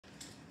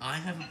I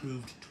have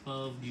approved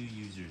 12 new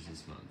users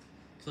this month,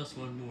 plus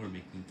one more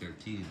making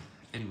 13.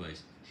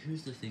 Anyways,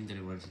 here's the thing that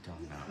I wanted to talk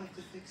about.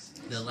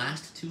 The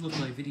last two of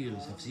my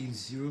videos have seen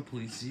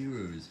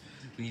 0.0s,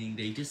 meaning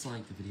they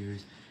dislike the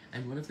videos,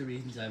 and one of the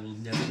reasons I will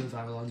never go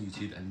viral on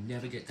YouTube and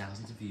never get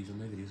thousands of views on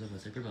my videos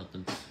unless I promote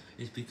them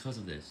is because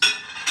of this.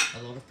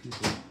 A lot of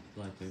people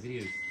like my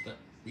videos, but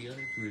the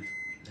other group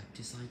that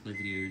dislike my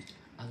videos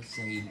are the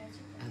same,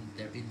 and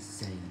they're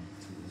insane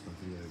towards my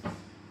videos.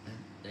 And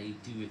they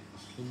do it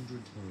 100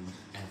 times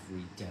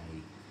every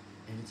day,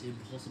 and it's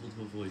impossible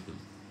to avoid them.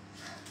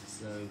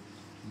 So,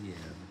 yeah,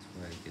 that's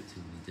why I get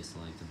too many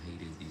dislikes and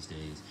hated these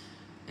days,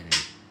 and I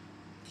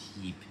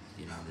keep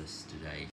getting this today.